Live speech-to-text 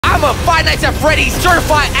I'm a Five Nights at Freddy's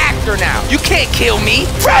certified actor now. You can't kill me.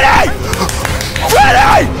 Freddy!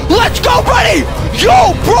 Freddy! Let's go, buddy!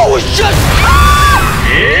 Yo, bro, it's just...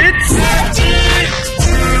 It's...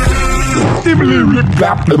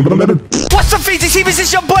 What's up, FGTeeV? This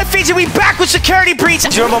is your boy FG. We back with security breach.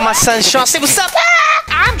 You remember my son Shawn? Say what's up?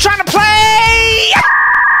 I'm trying to play.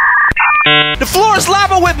 The floor is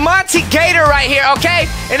lava with Monty Gator right here, okay?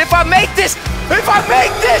 And if I make this,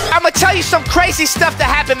 I'm gonna tell you some crazy stuff that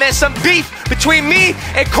happened, man. Some beef between me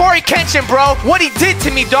and CoryxKenshin, bro. What he did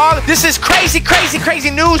to me, dog. This is crazy, crazy,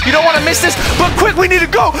 crazy news. You don't want to miss this. But quick, we need to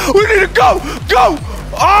go. We need to go. Go.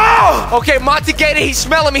 Oh! Okay, Monty Gator, he's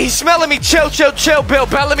smelling me. He's smelling me. Chill, chill, chill, Bill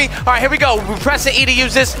Bellamy. All right, here we go. We press the E to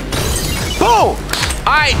use this. Boom.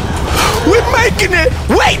 All right, we're making it.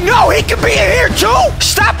 Wait, no, he can be in here too.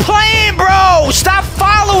 Stop playing, bro. Stop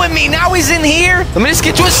following me. Now he's in here. Let me just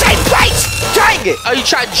get to a safe place. Dang it. Oh, you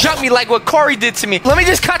try to jump me like what Cory did to me. Let me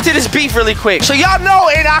just cut to this beef really quick. So y'all know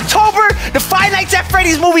in October, the Five Nights at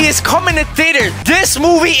Freddy's movie is coming to theaters. This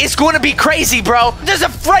movie is going to be crazy, bro. There's a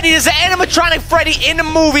Freddy. There's an animatronic Freddy in the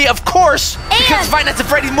movie, of course. Because Five Nights at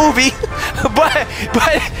Freddy's movie. but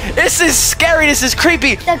this is scary. This is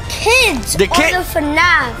creepy. The kids. The kids.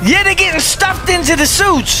 Yeah, they're getting stuffed into the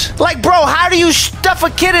suits. Like, bro, how do you stuff a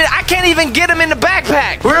kid in? I can't even get him in the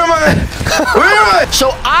backpack. Where am I? Where am I?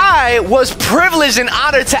 So I was privileged and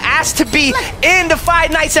honored to ask to be in the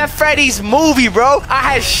Five Nights at Freddy's movie, bro.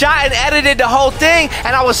 I had shot and edited the whole thing,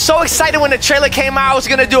 and I was so excited when the trailer came out. I was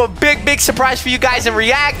gonna do a big surprise for you guys and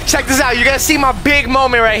react. Check this out. You're gonna see my big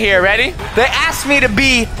moment right here. Ready? They asked me to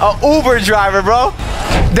be an Uber driver, bro.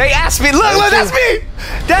 They asked me, look, that's me!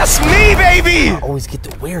 That's me, baby! I always get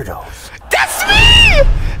the weirdos. That's me!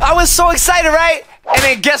 I was so excited, right? And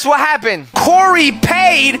then guess what happened? Cory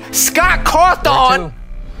paid Scott Cawthon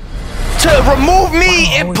to remove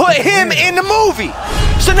me and put him in the movie.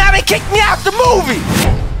 So now they kicked me out the movie.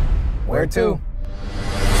 Where to?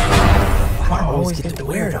 I always get the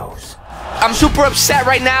weirdos. I'm super upset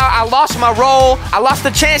right now. I lost my role. I lost the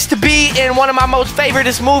chance to be in one of my most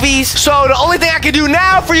favoriteest movies. So the only thing I can do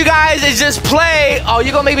now for you guys is just play. Oh,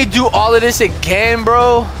 you're gonna make me do all of this again,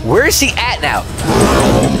 bro? Where is he at now?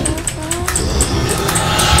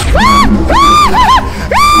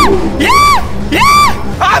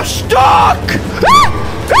 Yeah! I'm stuck!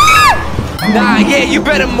 Nah, yeah, you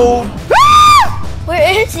better move. Where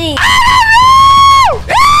is he?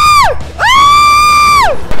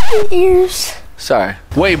 Ears. Sorry.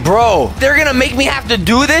 Wait, bro. They're gonna make me have to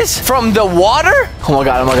do this from the water? Oh my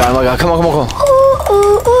god, oh my god, oh my god. Come on, come on, come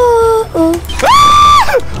on.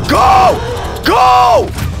 Go! Go!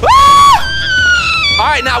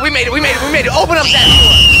 Alright, now we made it, we made it, we made it. Open up that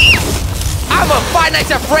door. I'm a Five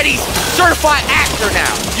Nights at Freddy's certified actor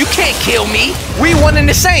now. You can't kill me. We one and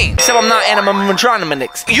the same. Except I'm not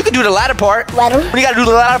animatronics. You can do the latter part. When you gotta do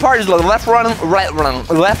the latter part, is left run, right run,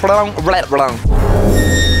 left run, right run.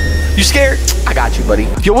 You scared? I got you, buddy.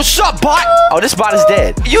 Yo, what's up, bot? Oh, this bot is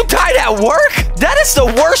dead. You died at work? That is the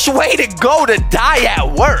worst way to go to die at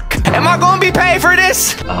work. Am I gonna be paid for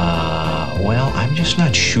this? Well, I'm just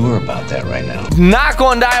not sure about that right now. Not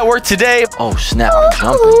gonna die at work today. Oh, snap, I'm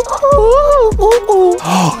jumping.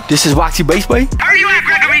 Oh, this is Waxy Base Boy? Where are you at,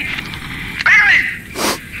 Gregory? Gregory!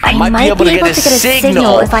 I might be able to get a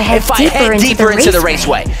signal if I head deeper into the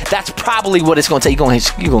raceway. That's probably what it's going to take. You're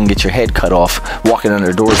going to get your head cut off walking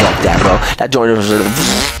under doors like that, bro. That door is...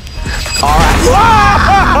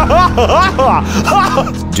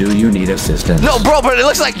 Alright. Do you need assistance? No, bro, but it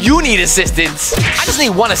looks like you need assistance. I just need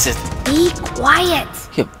one assistant. Be quiet.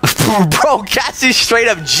 Yeah. Bro, Cassie's straight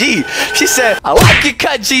up G. She said, I like your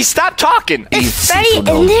cut, G. Stop talking. Is Freddy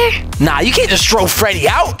in there? Nah, you can't just throw Freddy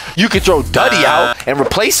out. You can throw Duddz out and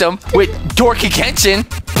replace him with FGTeeV.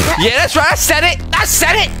 Yeah, that's right. I said it. I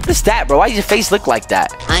said it. What's that, bro? Why does your face look like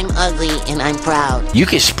that? I'm ugly and I'm proud. You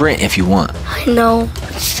can sprint if you want. I know.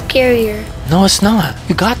 It's scarier. No, it's not.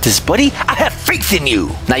 You got this, buddy. I have faith in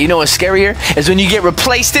you. Now, you know what's scarier? Is when you get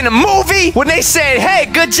replaced in a movie. When they said, hey,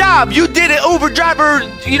 good job. You did an Uber driver,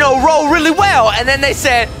 you know, role really well. And then they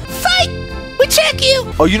said, fight. We check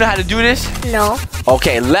you. Oh, you know how to do this? No.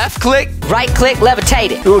 Okay, left click, right click,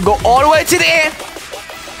 levitate it. It will go all the way to the end.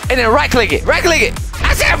 And then right click it. Right click it.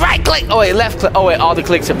 I said right click. Oh, wait, left click. Oh, wait, all the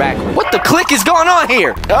clicks are back. What the click is going on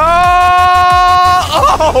here?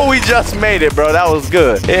 Oh, we just made it, bro. That was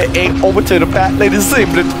good. It ain't over to the fat lady sleep.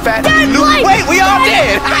 The fat wait, we all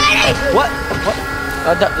dead. What?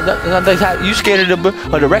 You scared of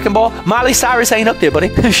the wrecking ball? Miley Cyrus ain't up there, buddy.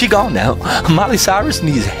 She gone now. Miley Cyrus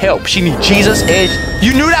needs help. She needs Jesus. And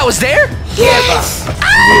you knew that was there? Yes.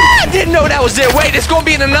 I didn't know that was there. Wait, it's gonna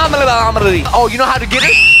be an anomaly. Oh, you know how to get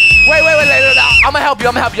it? Wait. I'm gonna help you.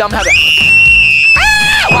 Ah!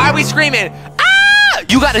 Why are we screaming? Ah!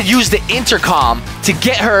 You gotta use the intercom to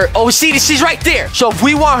get her. Oh, see, she's right there. So if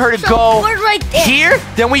we want her to go right there. here,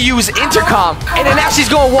 then we use intercom. And then now she's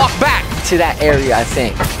gonna walk back to that area, I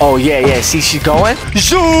think. Oh, yeah. See, she's going.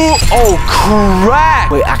 Zoom. Oh,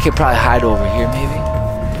 crap. Wait, I could probably hide over here, maybe.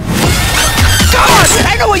 God,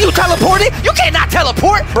 I know where you teleported. You cannot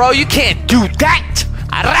teleport. Bro, you can't do that.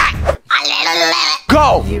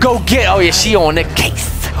 Go get. Oh, yeah, she on the case.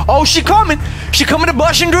 Oh, she coming. She coming to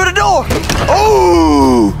busting through the door.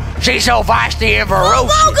 Oh, she's so feisty and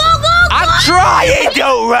ferocious. Go. I'm trying.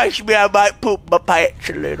 Don't rush me. I might poop my pants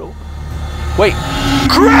a little. Wait.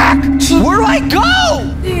 Crack! Where do I go?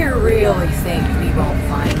 Do you really think we won't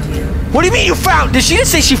find you? What do you mean you found? Did she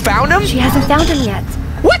just say she found him? She hasn't found him yet.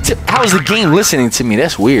 What? How is the game listening to me?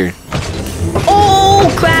 That's weird. Oh,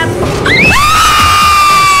 crap.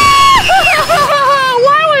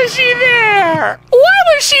 Why was she there?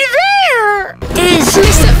 Is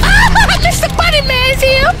Mr. Bunny Man's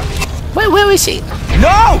here. Wait, where is she?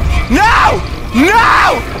 No!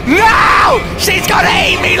 She's gonna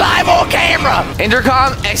eat me live on camera.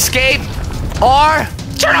 Intercom, escape, or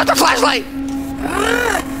turn off the flashlight.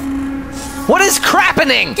 What is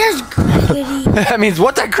crappening? Just grabbity. That means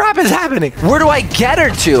what the crap is happening? Where do I get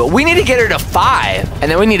her to? We need to get her to 5,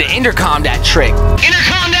 and then we need to intercom that trick.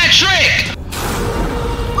 Intercom that trick!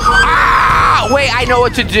 Ah! Wait, I know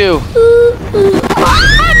what to do.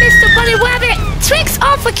 Hi, Mr. Bunny Rabbit. Tricks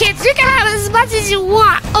are for kids. You can have as much as you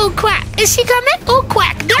want. Oh, quack. Is she coming? Oh,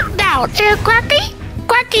 quack. Get down. Quacky?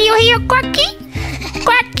 Quacky, you hear Quacky?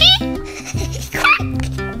 Quacky?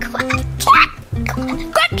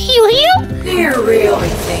 Quacky, you hear? Do you really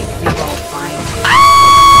think we won't find you?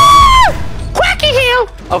 Ah! Quacky here.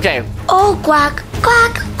 Okay. Oh, quack.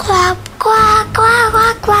 Quack.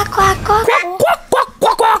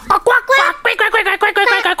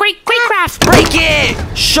 Break it!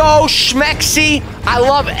 So schmexy. I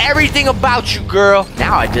love everything about you, girl.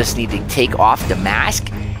 Now I just need to take off the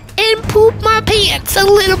mask and poop my pants a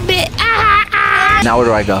little bit. Now where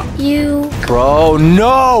do I go? You. Bro,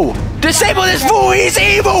 no! Disable this fool, he's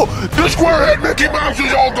evil! The squarehead Mickey Mouse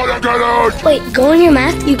is all gonna get out! Wait, go in your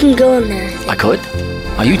mask. You can go in there. I could?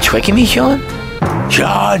 Are you tricking me, Shawn?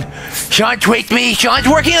 Shawn tricked me. Shawn's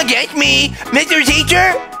working against me. Mr.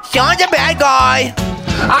 Teacher, Shawn's a bad guy.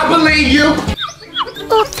 I believe you!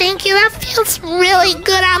 Oh, thank you. That feels really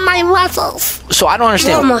good on my muscles. So I don't No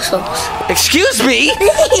understand. muscles. Excuse me?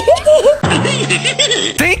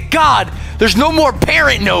 Thank God there's no more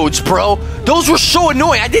parent nodes, bro. Those were so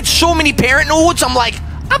annoying. I did so many parent nodes. I'm like,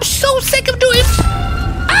 I'm so sick of doing.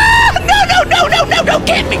 Ah! No, don't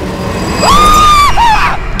get me.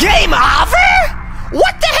 Ah! Game over?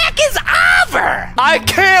 What the heck is over? I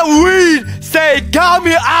can't read. Say, got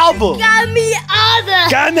me over. Got me other.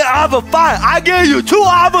 Got me over. Fine. I gave you 2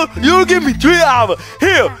 over. You give me 3 over.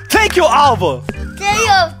 Here, take your over.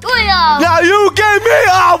 Now Now you gave me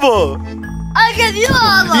over. I give you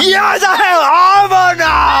over. Yes, I have over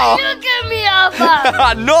now. You give me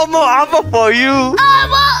over. No more over for you. Over.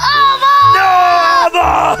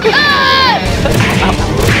 No over.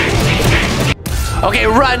 Okay,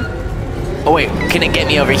 run. Oh wait, can it get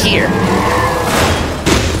me over here?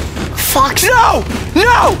 Foxy. No!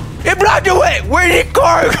 It blocked the way. Where did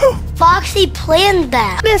Cory go? Foxy planned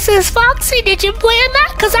that. Mrs. Foxy, did you plan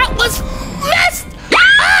that? Because that was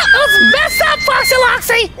messed up, Foxy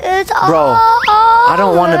Loxy. It's Bro, I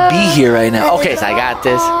don't want to be here right now. Okay, so I got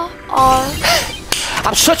this.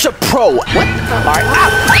 I'm such a pro. What? All right.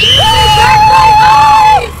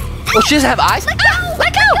 Oh, she doesn't have eyes? Let go.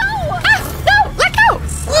 No, let go.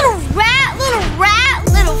 Little rat,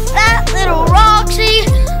 little fat, little Roxy,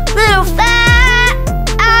 little fat,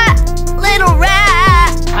 little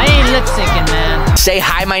rat. I ain't lip syncing, man. Say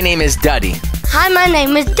hi, my name is Duddz. Hi, my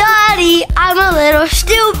name is Duddz. I'm a little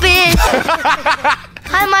stupid.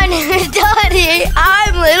 Hi, my name is Duddz.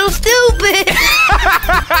 I'm a little stupid.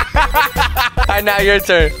 Alright, now your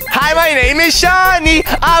turn. Hi, my name is Shawnee.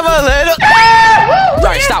 I'm a little.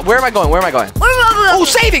 Sorry, stop. Where am I going? Oh,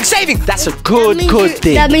 saving. That's a good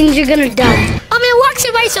thing. That means you're gonna die. Roxy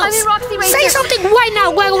Racers. Say something right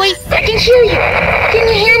now, Gregory. I can hear you. Can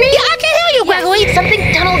you hear me? Yeah, I can hear you, Gregory.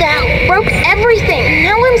 Something tunneled out, broke everything.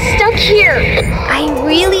 Now I'm stuck here. I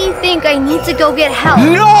really think I need to go get help.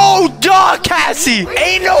 No, dog, Cassie.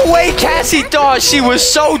 Ain't no way Cassie thought she was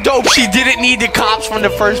so dope she didn't need the cops from the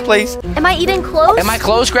first place. Am I even close? Am I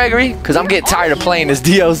close, Gregory? Because I'm getting tired of playing this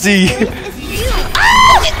DLC.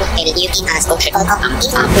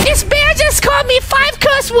 This bear just called me 5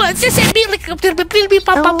 curse words. This said Go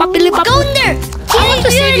in there. Teenage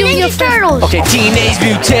Mutant Ninja Turtles. Okay, Teenage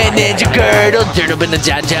Mutant Ninja Turtles. Turtle in the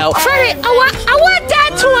Jojo. Freddy, I want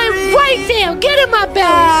that toy right there. Get in my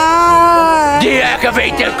belly.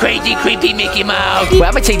 Deactivate the crazy, creepy Mickey Mouse. Well,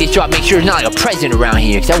 I'm gonna take this drop, make sure it's not like a present around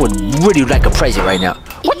here, because I would really like a present right now.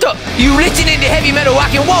 What the? You listening to heavy metal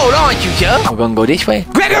rock and roll, aren't you, sir? We're gonna go this way.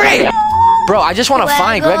 Gregory! Bro, I just want to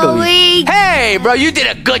find Gregory. Hey, bro, you did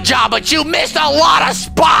a good job, but you missed a lot of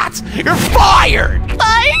spots. You're fired.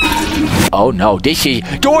 Oh, no, this is...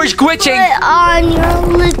 Door's glitching. Put on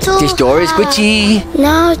your little This door is glitchy.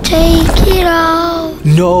 Now take it off.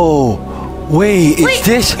 No. Wait, is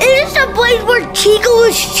this... Is this the place where Chica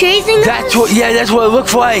was chasing us? That's what... Yeah, that's what it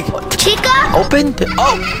looks like. Chica? Open?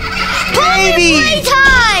 Oh. Baby.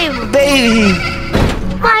 Playtime. Baby.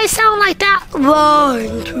 Why sound like that?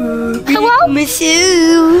 1, 2, Hello? miss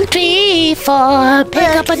you. 3, 4,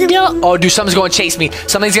 pick up a door. Oh, dude, something's gonna chase me.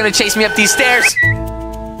 Something's gonna chase me up these stairs.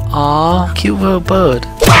 Aw, cute little bird.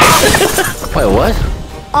 Wait, what?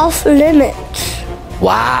 Off limits.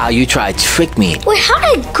 Wow, you tried to trick me. Wait, how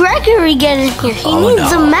did Gregory get in here? He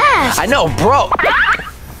needs a mask. I know, bro.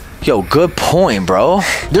 Yo, good point, bro.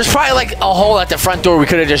 There's probably like a hole at the front door we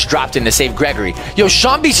could have just dropped in to save Gregory. Yo,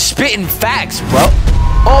 Shawn be spitting facts, bro.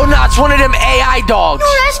 Oh, no, it's one of them AI dogs. No,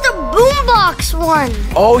 that's the boombox one.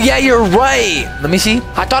 Oh, yeah, you're right. Let me see.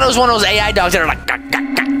 I thought it was one of those AI dogs that are like,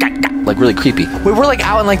 like really creepy. Wait, we're like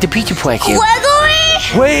out in like the Pizza Place here.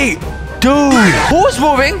 Gregory? Wait, dude, who's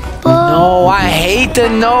moving? No, I hate the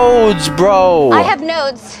nodes, bro. I have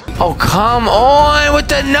nodes. Oh, come on with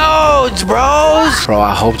the nodes, bros. Bro,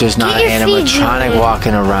 I hope there's not an animatronic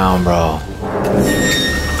walking around, bro.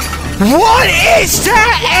 What is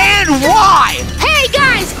that and why? Hey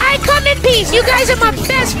guys, I come in peace. You guys are my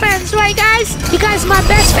best friends, right guys? You guys are my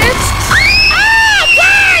best friends? Ah,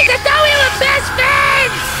 guys, I thought we were best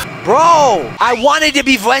friends. Bro, I wanted to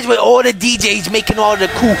be friends with all the DJs making all the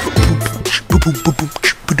cool.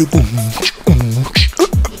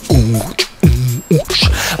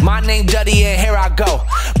 My name Duddz and here I go.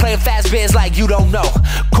 Playing fast biz like you don't know.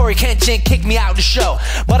 CoryxKenshin kicked me out the show,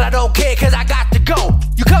 but I don't care cause I got to go.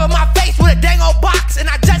 You cover my face with a dang old box and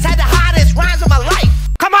I just had the hottest rhymes of my life.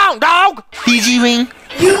 Come on, dog. PG ring.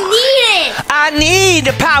 You need it. I need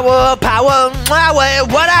the power,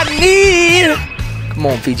 what I need. Come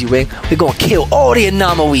on, Fiji Wing. We're gonna kill all the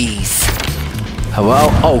anomalies. Hello?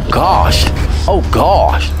 Oh gosh. Oh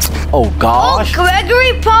gosh. Oh gosh. Oh,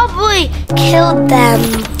 Gregory probably killed them.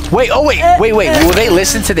 Wait, wait. Will they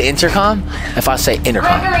listen to the intercom? If I say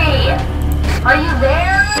intercom. Gregory, are you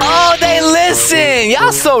there? Oh, they listen.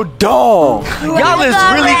 Y'all so dumb. Y'all is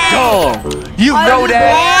really dumb. You know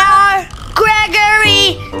that.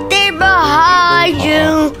 Gregory, they're behind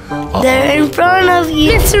you. They're in front of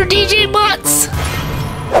you. Mr. DJ Butts.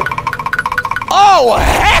 Oh,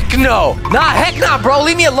 heck no. Nah, heck nah, bro.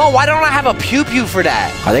 Leave me alone. Why don't I have a pew-pew for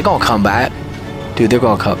that? Are they gonna come back? Dude, they're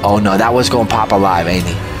gonna come. Oh, no. That was gonna pop alive, ain't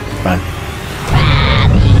he? Run.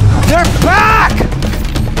 They're back!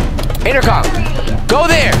 Intercom. Go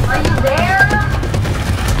there. Are you there?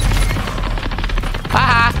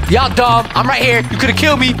 Haha. Y'all dumb. I'm right here. You could've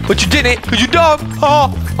killed me, but you didn't, because you dumb.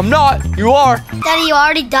 Oh, I'm not. You are. Daddy, you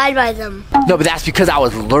already died by them. No, but that's because I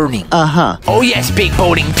was learning. Oh, yes, big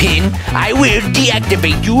bowling pin. I will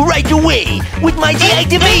deactivate you right away with my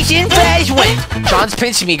deactivation flash whip. Shawn's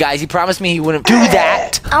pinching me, guys. He promised me he wouldn't do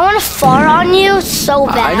that. I want to fart on you so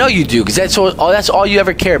bad. I know you do, because that's all you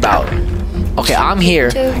ever care about. Okay, I'm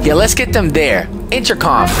here. Yeah, let's get them there.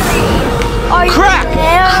 Intercom. Are you Crack!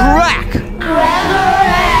 there? Crack!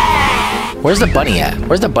 Where's the bunny at?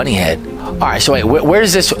 Where's the bunny head? Alright, so wait,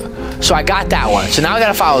 where's this? So I got that one. So now I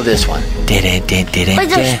gotta follow this one. Wait,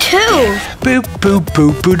 there's two. Boop boop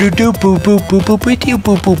boop boop doop boop boop boop boop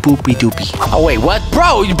boop boop boop doopy. Oh wait, what?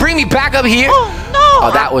 Bro, you bring me back up here? Oh no!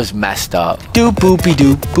 Oh, that was messed up. Doop boopy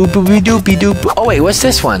doop boop boopy doopy doop. Oh wait, what's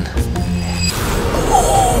this one?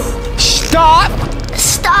 Stop!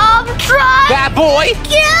 Stop trying. Bad boy!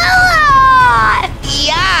 Kill us!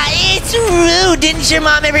 Yeah, it's rude. Didn't your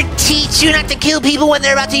mom ever teach you not to kill people when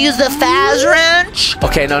they're about to use the Faz wrench?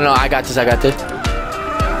 Okay, no, I got this.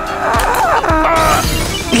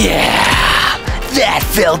 Yeah, that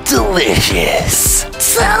felt delicious.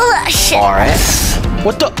 Delicious. RS.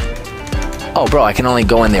 What the? Oh, bro, I can only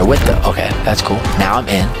go in there with the. Okay, that's cool. Now I'm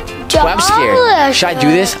in. Wait, I'm scared. Should I do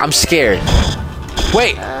this? I'm scared.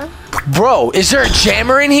 Wait. Bro, is there a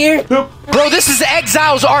jammer in here? Bro, this is the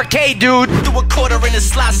Exiles arcade, dude. Do a quarter in the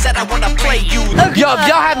slot, said I wanna play you. Yo, if y'all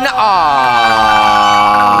have no. Aww,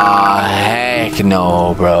 heck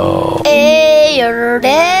no, bro. Yo,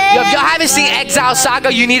 if y'all haven't seen Exile Saga,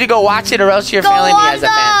 you need to go watch it, or else your family has a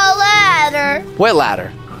fan. Ladder. What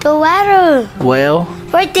ladder? The ladder. Well,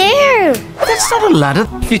 Right there. that's not a ladder.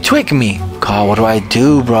 You twig me. God, what do I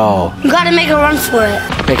do, bro? You gotta make a run for it.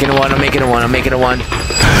 Making a one, I'm making a one, I'm making a one.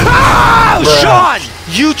 Oh, Shawn!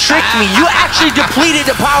 You tricked me. You actually depleted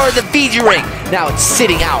the power of the Fiji ring. Now it's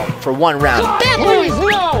sitting out for one round. Please,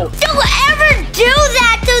 no. Don't ever do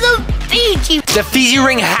that to the Fiji. The Fiji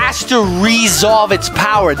ring has to resolve its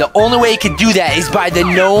power. The only way it can do that is by the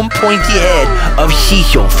gnome pointy head of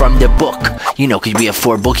Hicho from the book. You know, because we have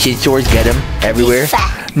 4 books in stores. Get them everywhere.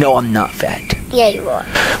 Fat. No, I'm not fat. Yeah, you are.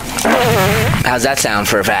 How's that sound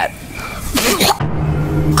for a fat?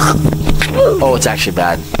 Oh, it's actually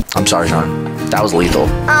bad. I'm sorry, Shawn. That was lethal.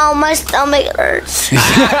 Oh, my stomach hurts. It's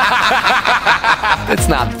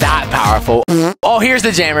not that powerful. Oh, here's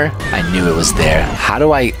the jammer. I knew it was there. How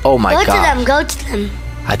do I... Oh, my God. Go to them. Go to them.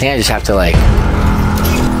 I think I just have to, like...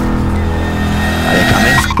 Are they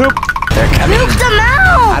coming? Boop. They're coming. Nuke them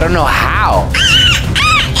out. I don't know how.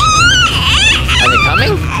 Are they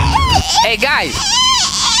coming? Hey, guys.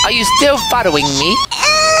 Are you still following me?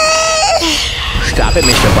 Stop it,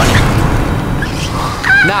 Mr. Bunny.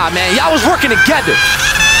 Nah, man. Y'all was working together.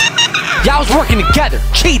 Y'all was working together.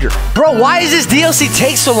 Cheater. Bro, why does this DLC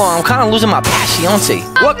take so long? I'm kind of losing my patience.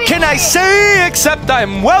 What can I say except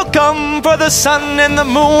I'm welcome for the sun and the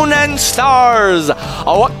moon and stars?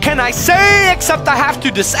 What can I say except I have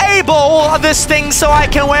to disable this thing so I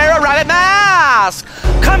can wear a rabbit mask?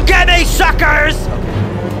 Come get me, suckers!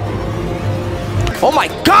 Oh my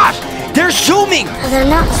gosh! They're zooming! They're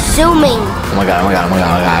not zooming. Oh my God, oh my God, oh my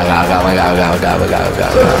God, oh my God, oh my God, oh my God, oh my God, oh my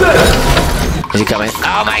God, oh my God. Is he coming?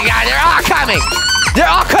 Oh my God, they're all coming! They're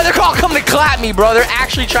all coming to clap me, bro. They're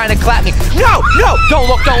actually trying to clap me. No, no! Don't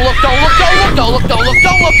look, don't look, don't look, don't look, don't look, don't look,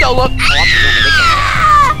 don't look, don't look.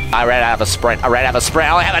 I ran out of a sprint. I ran out of a sprint.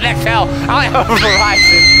 I only have a next hell. I only have a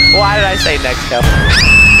Verizon. Why did I say next hell?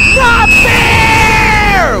 Not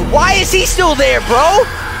fair! Why is he still there, bro?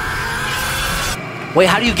 Wait,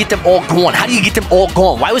 how do you get them all going? How do you get them all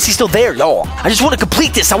going? Why was he still there, y'all? I just want to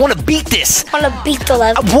complete this. I want to beat this. I want to beat the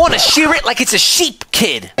level. I want to shear it like it's a sheep,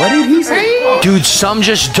 kid. What did he say? Dude, some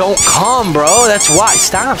just don't come, bro. That's why.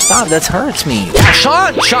 Stop, stop. That hurts me.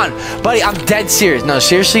 Shawn, buddy, I'm dead serious. No,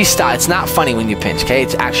 seriously, stop. It's not funny when you pinch, okay?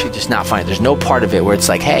 It's actually just not funny. There's no part of it where it's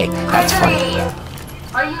like, hey, that's funny.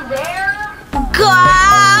 Are you there? Go,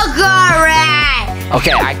 Cory.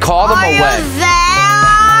 Okay, I called him away. Are you there?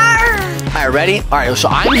 All right, ready? All right, so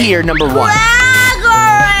I'm here, number 1.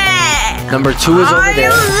 Number 2 is over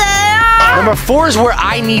there. Number 4 is where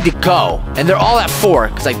I need to go. And they're all at 4,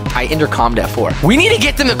 because I intercommed at 4. We need to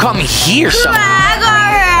get them to come here somehow.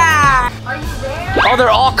 Are you there? Oh, they're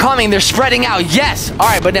all coming. They're spreading out. Yes. All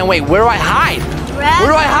right, but then wait, where do I hide? Where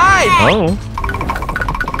do I hide? Oh.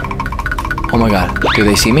 Oh my God. Do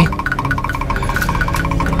they see me?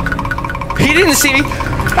 He didn't see me.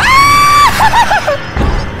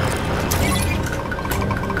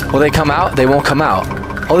 Will they come out? They won't come out.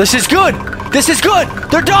 Oh, this is good. This is good.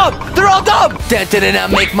 They're dumb. They're all dumb. Da-da-da-da,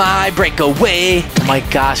 make my break away. Oh my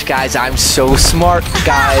gosh, guys, I'm so smart,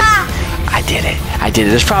 guys. I did it. I did it.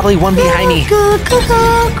 There's probably one behind me.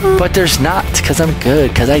 But there's not, because I'm good,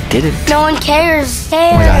 because I did it. No one cares.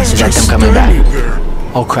 Oh my God, is that them coming back?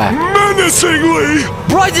 Oh crap. Menacingly!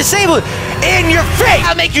 Bro, disable it in your face!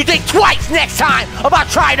 I'll make you think twice next time about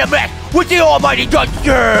trying to mess with the almighty Duddz.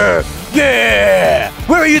 Yeah! Yeah!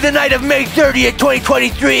 Where are you the night of May 30th,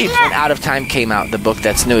 2023? When Out of Time came out, the book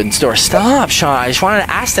that's new in store. Stop, Shawn. I just wanted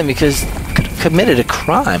to ask them because I could have committed a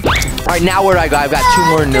crime. All right, now where do I go? I've got 2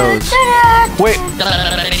 more nodes. Wait.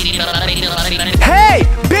 Hey!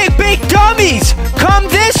 Big dummies! Come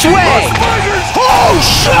this way! Oh,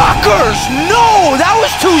 shockers! No! That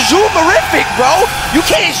was too zoomerific, bro! You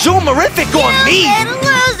can't zoomerific on me! You little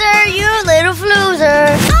loser! You little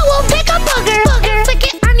floozer! I will pick a booger,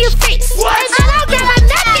 stick it on your face. What? And I'll grab a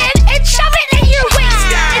napkin and shove it in your waist.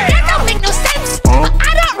 And that don't make no sense. But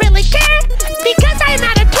I don't really care because I'm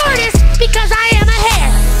not a tortoise, because I am a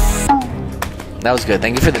hare. That was good.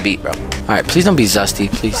 Thank you for the beat, bro. All right, please don't be Zusty.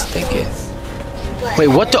 Please, thank you. Wait,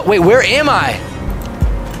 what the? Wait, where am I?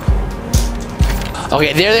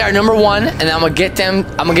 Okay, there they are, number 1, and I'm gonna get them.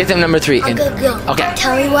 I'm gonna get them number 3. And, okay.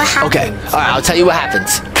 Tell me what happens. Okay. All right, I'll tell you what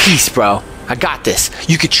happens. Peace, bro. I got this.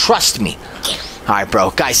 You could trust me. All right,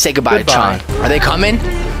 bro. Guys, say goodbye to Shawn. Are they coming?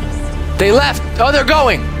 They left. Oh, they're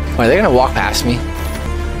going. Wait, are they gonna walk past me?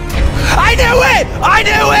 I knew it! I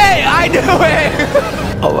knew it! I knew it!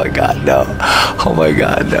 Oh my God, no. Oh my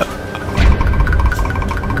God, no.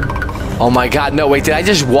 Oh my God, no. Wait, did I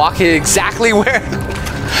just walk it exactly where?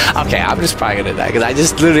 Okay, I'm just probably gonna die because I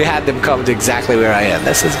just literally had them come to exactly where I am.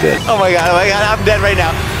 This is good. Oh my God, I'm dead right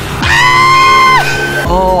now.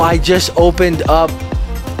 Oh, I just opened up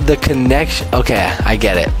the connection. Okay, I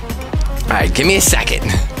get it. All right, give me a second.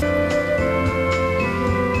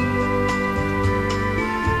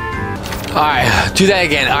 All right, do that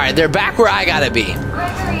again. All right, they're back where I gotta be.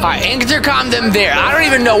 All right, intercom them there. I don't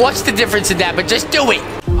even know what's the difference in that, but just do it.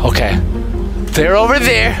 Okay, they're over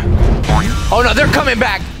there. Oh no, they're coming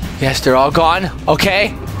back. Yes, they're all gone.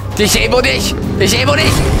 Okay, disable this. Disable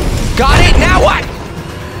this. Got it. Now what?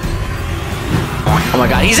 Oh my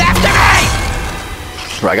God, he's after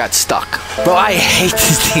me! Bro, I got stuck. Bro, I hate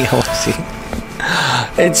this DLC.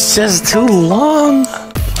 It's just too long.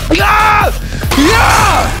 Yeah!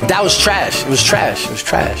 Yeah! That was trash. It was trash. It was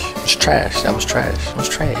trash. It was trash. That was trash. It was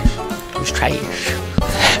trash. It was trash.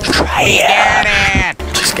 Trash.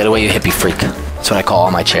 Just get away, you hippie freak. That's what I call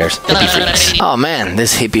all my chairs. Hippie freaks. Oh man,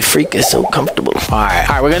 this hippie freak is so comfortable.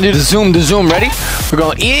 Alright, we're gonna do the zoom. Ready? We're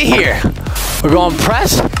gonna eat it here. We're gonna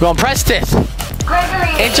press this.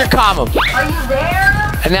 Gregory! Intercom them. Are you there?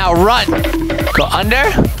 And now run. Go under.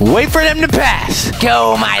 Wait for them to pass.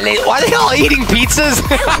 Go, my lady. Why are they all eating pizzas?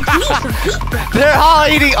 They're all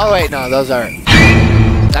eating. Oh, wait. No, those aren't.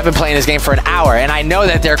 I've been playing this game for an hour, and I know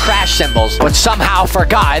that they're crash symbols, but somehow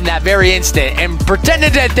forgot in that very instant and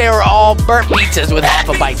pretended that they were all burnt pizzas with half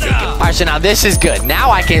a bite taken. All right, so now this is good. Now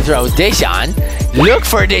I can throw this on, look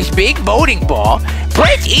for this big bowling ball,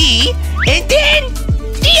 press E, and then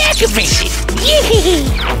deactivate it.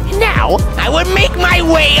 Now, I will make my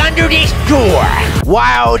way under this door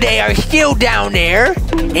while they are still down there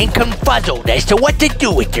and confuzzled as to what to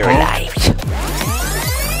do with their lives.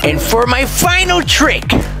 And for my final trick,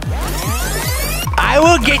 I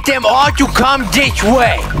will get them all to come this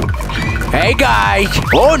way. Hey guys.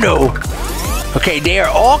 Oh no. Okay, they are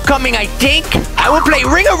all coming, I think. I will play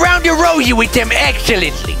Ring Around the Rosie with them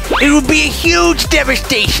excellently. It will be a huge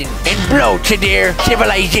devastation and blow to their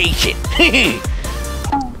civilization.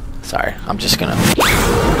 Sorry, I'm just gonna...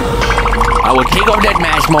 I will take off that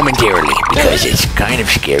mask momentarily because it's kind of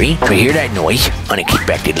scary to hear that noise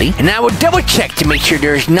unexpectedly. And I will double check to make sure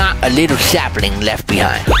there is not a little sapling left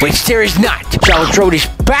behind, which there is not. So I will throw this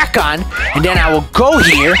back on, and then I will go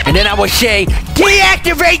here, and then I will say,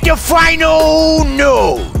 deactivate the final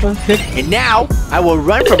node. And now I will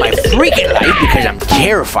run for my freaking life because I'm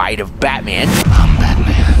terrified of Batman. I'm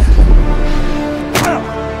Batman.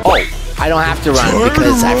 Oh. I don't have to run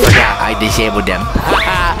because I forgot I disabled them.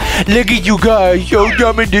 Look at you guys, so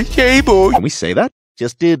dumb and disabled. Can we say that?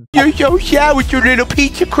 Just did. You're so sad with your little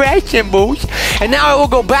pizza crash symbols. And now I will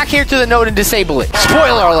go back here to the node and disable it.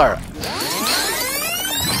 Spoiler alert.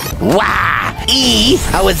 Wow. E,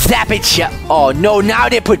 I will zap it shut. Oh no, now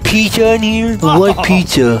they put pizza in here? I like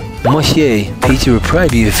pizza. Must say, pizza would probably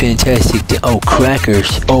be a fantastic thing. Oh,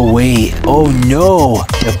 crackers. Oh, wait. Oh, no.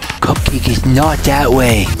 The cupcake is not that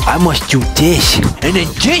way. I must do this. And then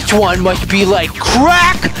this one must be like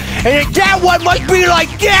crack. And then that one must be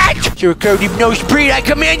like that. Sir Cody No Speed, I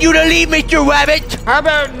command you to leave, Mr. Rabbit. How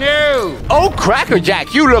about no? Oh, Cracker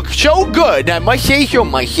Jack, you look so good. I must say so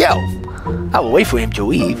myself. I will wait for him to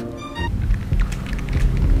leave.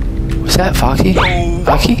 What's that, Foxy?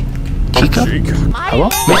 Foxy? Chica? Hello?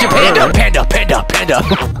 Mr. Panda!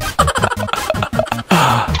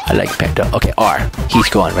 I like Panda. Okay, R. He's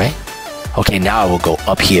gone, right? Okay, now I will go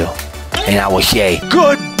up here. And I will say,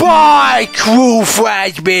 goodbye, true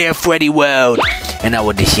Fazbear Freddy World. And I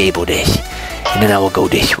will disable this. And then I will go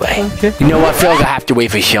this way. Okay. You know what? I feel like I have to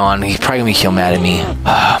wait for Shawn. He's probably gonna be so mad at me.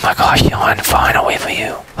 Oh my gosh, Shawn. Fine, I'll wait for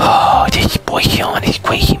you. Oh, this boy Shawn is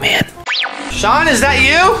crazy, man. Shawn, is that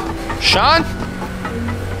you? Shawn?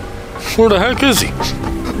 Where the heck is he?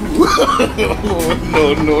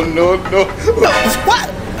 No. What?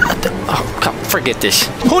 Oh, come, forget this.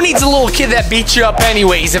 Who needs a little kid that beats you up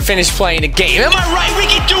anyways to finish playing the game? Am I right? We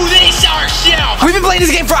can do this ourselves. We've been playing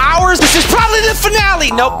this game for hours. This is probably the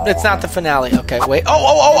finale. Nope, it's not the finale. Okay, wait.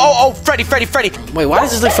 Oh, Freddy. Wait, why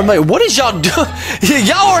does this look familiar? What is y'all doing?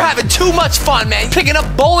 Y'all are having too much fun, man. Picking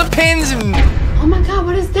up bowling pins and... Oh my God,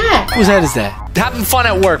 what is that? Whose head is that? Having fun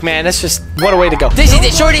at work, man. That's just, what a way to go. This is the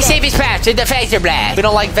shortest, safest path to the phaser blast. We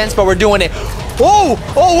don't like vents, but we're doing it.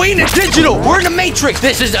 Oh, we in the digital. We're in the Matrix.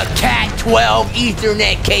 This is a Cat 12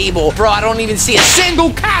 Ethernet cable. Bro, I don't even see a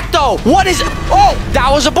single cat, though. What is it? Oh, that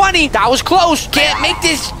was a bunny. That was close. Can't make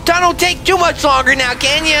this tunnel take too much longer now,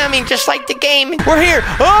 can you? I mean, just like the game. We're here.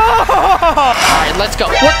 Oh! All right, let's go.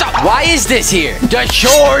 What the? Why is this here? The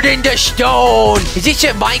sword and the stone. Is this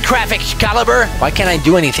a Minecraft Excalibur? Why can't I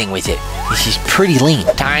do anything with it? This is pretty lean.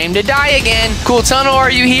 Time to die again. Cool tunnel, are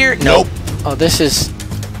you here? Nope. Oh, this is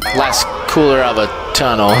less cooler of a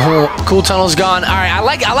tunnel. Cool tunnel's gone. All right, I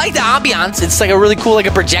like the ambiance. It's like a really cool, like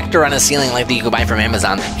a projector on a ceiling, like that you can buy from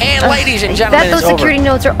Amazon. And ladies and gentlemen, those security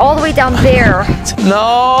nodes are all the way down there.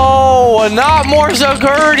 No, not more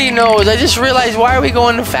security nodes. I just realized, why are we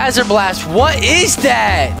going to Phaser Blast? What is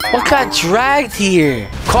that? What got dragged here?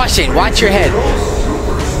 Caution, watch your head.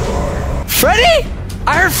 Freddy?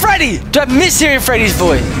 I heard Freddy. I miss hearing Freddy's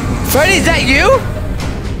voice. Freddy, is that you?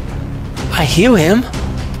 I hear him.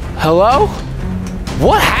 Hello?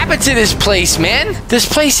 What happened to this place, man? This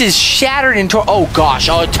place is shattered into... Oh, gosh.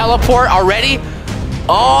 Oh, teleport already?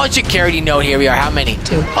 Oh, security node. Here we are. How many?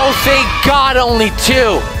 2. Oh, thank God, only 2.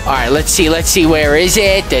 All right, let's see. Let's see. Where is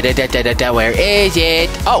it? Where is it?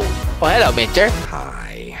 Oh, well, hello, mister.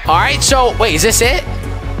 Hi. All right, so... Wait, is this it?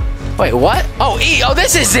 Wait, what? Oh, oh,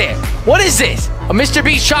 this is it. What is this? A Mr.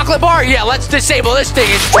 Beast chocolate bar? Yeah, let's disable this thing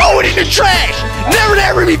and throw it in the trash. Never to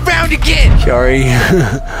ever be found again. Sorry.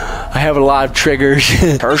 I have a lot of triggers.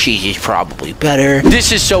 Hershey's is probably better.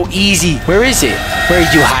 This is so easy. Where is it? Where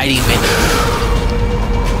are you hiding, man?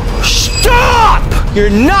 Stop! You're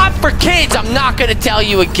not for kids. I'm not going to tell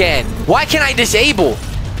you again. Why can't I disable?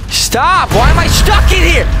 Stop. Why am I stuck in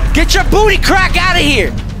here? Get your booty crack out of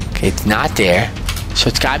here. Okay, it's not there. So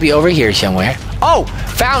it's got to be over here somewhere. Oh,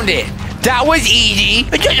 found it. That was easy.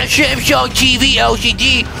 It's just a Samsung TV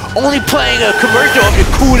LCD only playing a commercial of the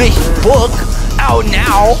coolest book out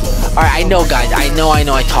now. Alright, I know, guys. I know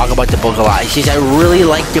I talk about the book a lot. It's just I really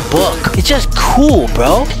like the book. It's just cool,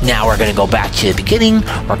 bro. Now we're gonna go back to the beginning.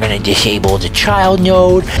 We're gonna disable the child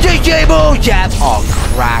node. Disable Jacks. Oh,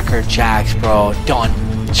 cracker jacks, bro. Done.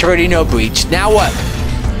 Security node breach. Now what?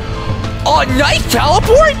 Oh, nice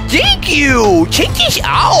teleport. Thank you. Check this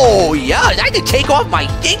out. Yes, I can take off my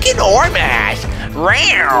stinking arm mask.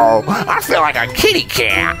 Wow. I feel like a kitty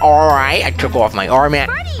cat. Alright, I took off my arm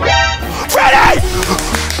mask. Freddy!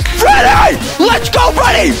 Freddy! Let's go,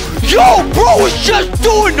 buddy! Yo, bro was just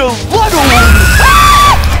doing the little one.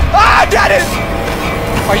 Ah, that is...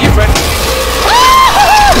 Are you ready?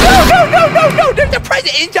 No! There's a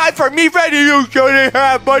present inside for me, Freddy. You shouldn't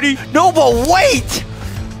have, buddy. No, but wait!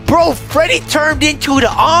 Bro, Freddy turned into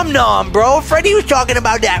the Om-Nom, bro. Freddy was talking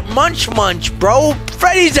about that Munch, bro.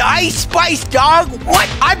 Freddy's the Ice Spice, dog. What?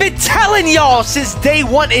 I've been telling y'all since day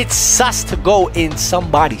one, it's sus to go in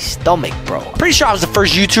somebody's stomach, bro. Pretty sure I was the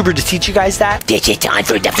first YouTuber to teach you guys that. This is time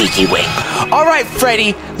for the Fiji Wing. All right,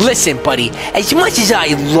 Freddy. Listen, buddy. As much as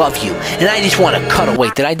I love you, and I just want to cut away.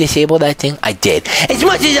 Did I disable that thing? I did. As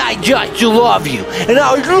much as I just love you, and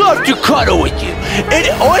I would love to cuddle with you.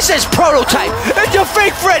 It says prototype. It's a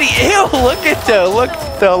fake Freddy. Ew, look at the limbs,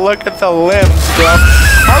 bro.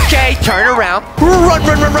 Okay, turn around. Run.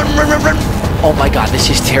 Oh my God, this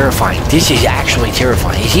is terrifying. This is actually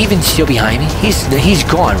terrifying. Is he even still behind me? He's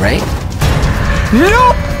gone, right?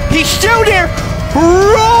 Nope, he's still there.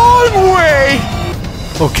 Wrong way.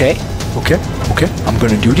 Okay. I'm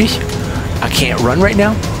gonna do this. I can't run right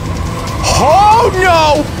now. Oh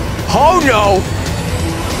no.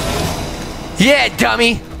 Yeah,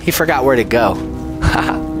 dummy. He forgot where to go.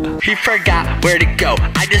 He forgot where to go.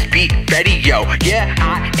 I just beat Freddy, yo. Yeah,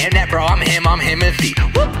 I am that bro. I'm him and feet.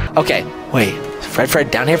 Okay, wait.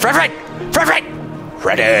 Fred, down here. Freddy.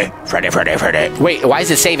 Wait, why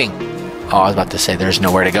is it saving? Oh, I was about to say there's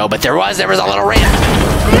nowhere to go, but there was a little ramp.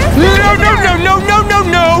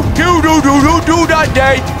 No. Do that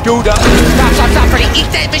day. Do that. Stop, Freddy.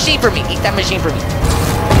 Eat that machine for me.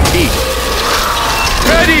 Eat.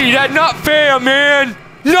 Freddy, that's not fair, man.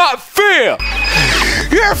 Not fair.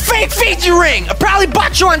 You're a fake featuring! I probably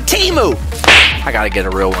bought you on Temu! I gotta get a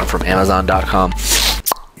real one from Amazon.com.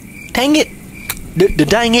 Dang it.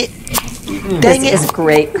 Dang it. This is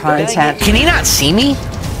great content. Can he not see me?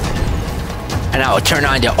 And I will turn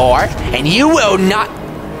on the R, and you will not...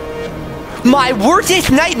 My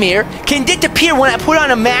worst nightmare can disappear when I put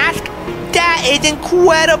on a mask? That is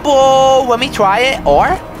incredible! Let me try it.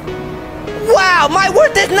 R? Wow, my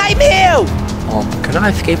worst nightmare! Can I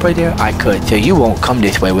escape right there? I could. So you won't come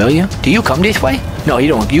this way, will you? Do you come this way? No, you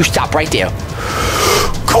don't. You stop right there.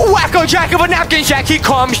 Quacko Jack of a napkin shack, he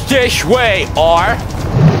comes this way. Or,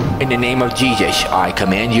 in the name of Jesus, I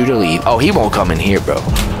command you to leave. Oh, he won't come in here, bro.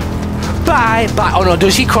 Bye. Oh no,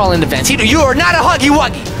 does he crawl in the vents? You are not a huggy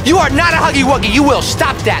wuggy. You are not a huggy wuggy. You will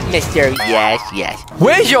stop that, mister. Yes.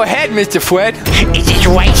 Where's your head, Mr. Fred? It's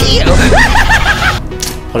right here.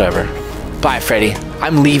 Whatever. Bye, Freddy.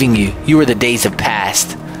 I'm leaving you. You are the days of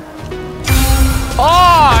past.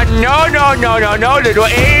 Oh, no. Little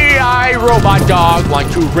AI robot dog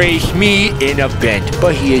wants to race me in a bend,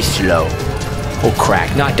 but he is slow. Oh,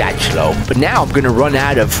 crack. Not that slow. But now I'm going to run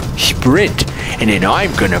out of sprint. and then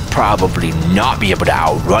I'm gonna probably not be able to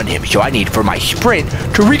outrun him. So I need for my sprint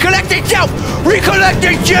to recollect itself! Recollect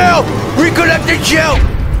itself! Recollect itself!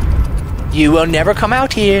 You will never come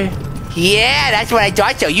out here. Yeah, that's what I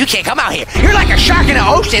thought so. You can't come out here. You're like a shark in the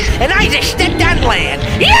ocean, and I just stepped on land.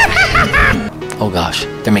 Oh gosh,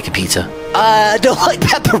 they're making pizza. Don't like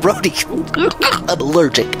pepperoni. I'm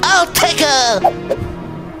allergic. I'll take a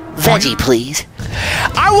veggie, please.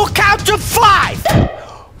 I will count to 5.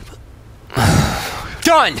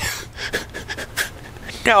 Done.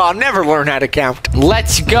 No, I'll never learn how to count.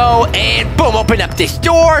 Let's go and boom, open up this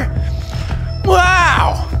door.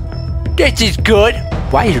 Wow, this is good.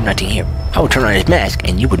 Why is there nothing here? I will turn on his mask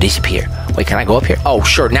and you will disappear. Wait, can I go up here? Oh,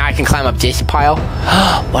 sure. Now I can climb up this pile.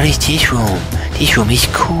 What is this room? This room is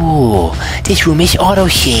cool. This room is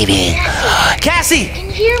auto-shaving. Cassie! Can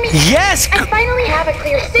you hear me? Yes! I finally have a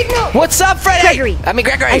clear signal. What's up, Freddy? Gregory.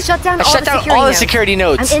 I shut down all the security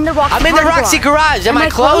nodes. I'm in the Roxy garage. Am I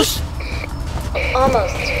close?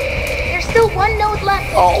 Almost. There's still one node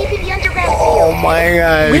left that's keeping the underground sealed. Oh my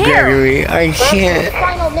god, Where? Gregory. I Welcome to can't. the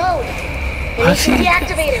final node. You need to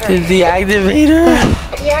deactivate her. The activator?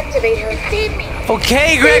 Deactivate her. Save me.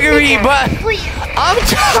 Okay, Gregory, but Please. I'm It's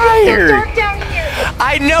so tired. dark down here.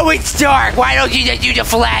 I know it's dark. Why don't you just use a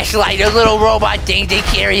flashlight? Those little robot things, they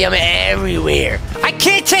carry them everywhere. I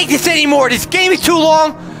can't take this anymore. This game is too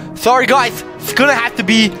long. Sorry, guys. It's gonna have to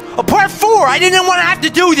be a part 4. I didn't want to have to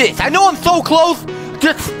do this. I know I'm so close.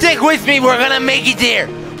 Just stick with me. We're gonna make it there.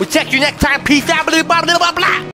 We'll check you next time. Peace out. Blah, blah, blah, blah.